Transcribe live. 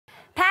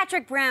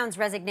Patrick Brown's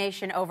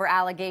resignation over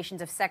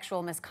allegations of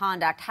sexual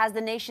misconduct has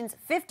the nation's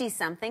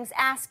 50-somethings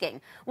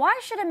asking, why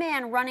should a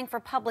man running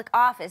for public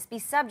office be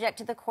subject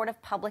to the court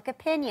of public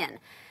opinion?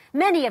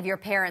 Many of your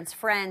parents'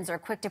 friends are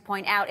quick to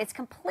point out it's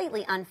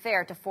completely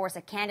unfair to force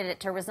a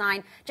candidate to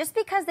resign just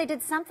because they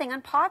did something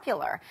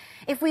unpopular.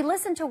 If we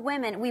listen to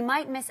women, we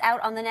might miss out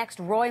on the next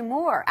Roy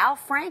Moore, Al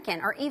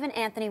Franken, or even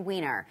Anthony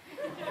Weiner.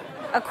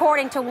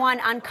 According to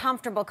one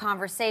uncomfortable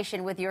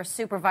conversation with your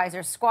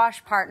supervisor's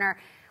squash partner,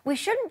 we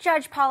shouldn't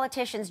judge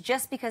politicians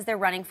just because they're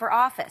running for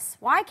office.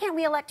 Why can't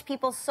we elect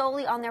people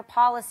solely on their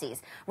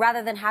policies,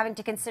 rather than having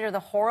to consider the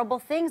horrible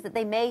things that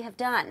they may have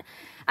done?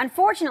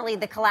 Unfortunately,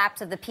 the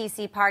collapse of the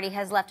PC party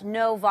has left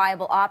no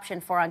viable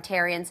option for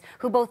Ontarians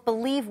who both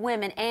believe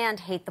women and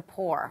hate the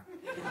poor.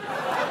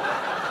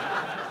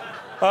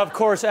 Of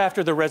course,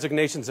 after the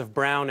resignations of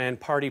Brown and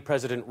party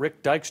president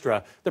Rick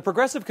Dykstra, the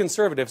Progressive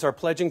Conservatives are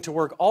pledging to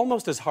work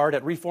almost as hard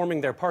at reforming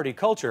their party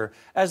culture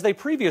as they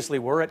previously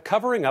were at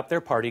covering up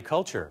their party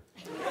culture.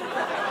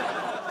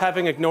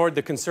 Having ignored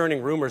the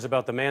concerning rumors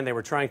about the man they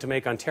were trying to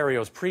make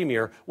Ontario's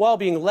premier while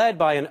being led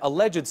by an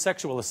alleged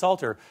sexual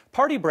assaulter,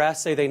 party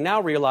brass say they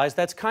now realize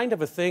that's kind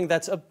of a thing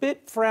that's a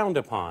bit frowned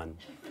upon.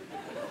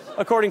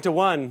 According to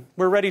one,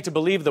 we're ready to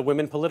believe the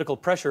women political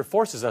pressure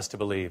forces us to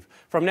believe.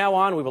 From now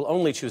on, we will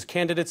only choose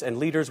candidates and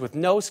leaders with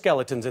no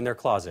skeletons in their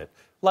closet,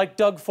 like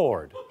Doug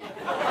Ford.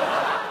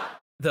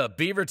 The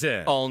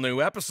Beaverton, all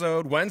new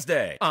episode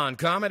Wednesday on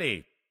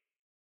Comedy.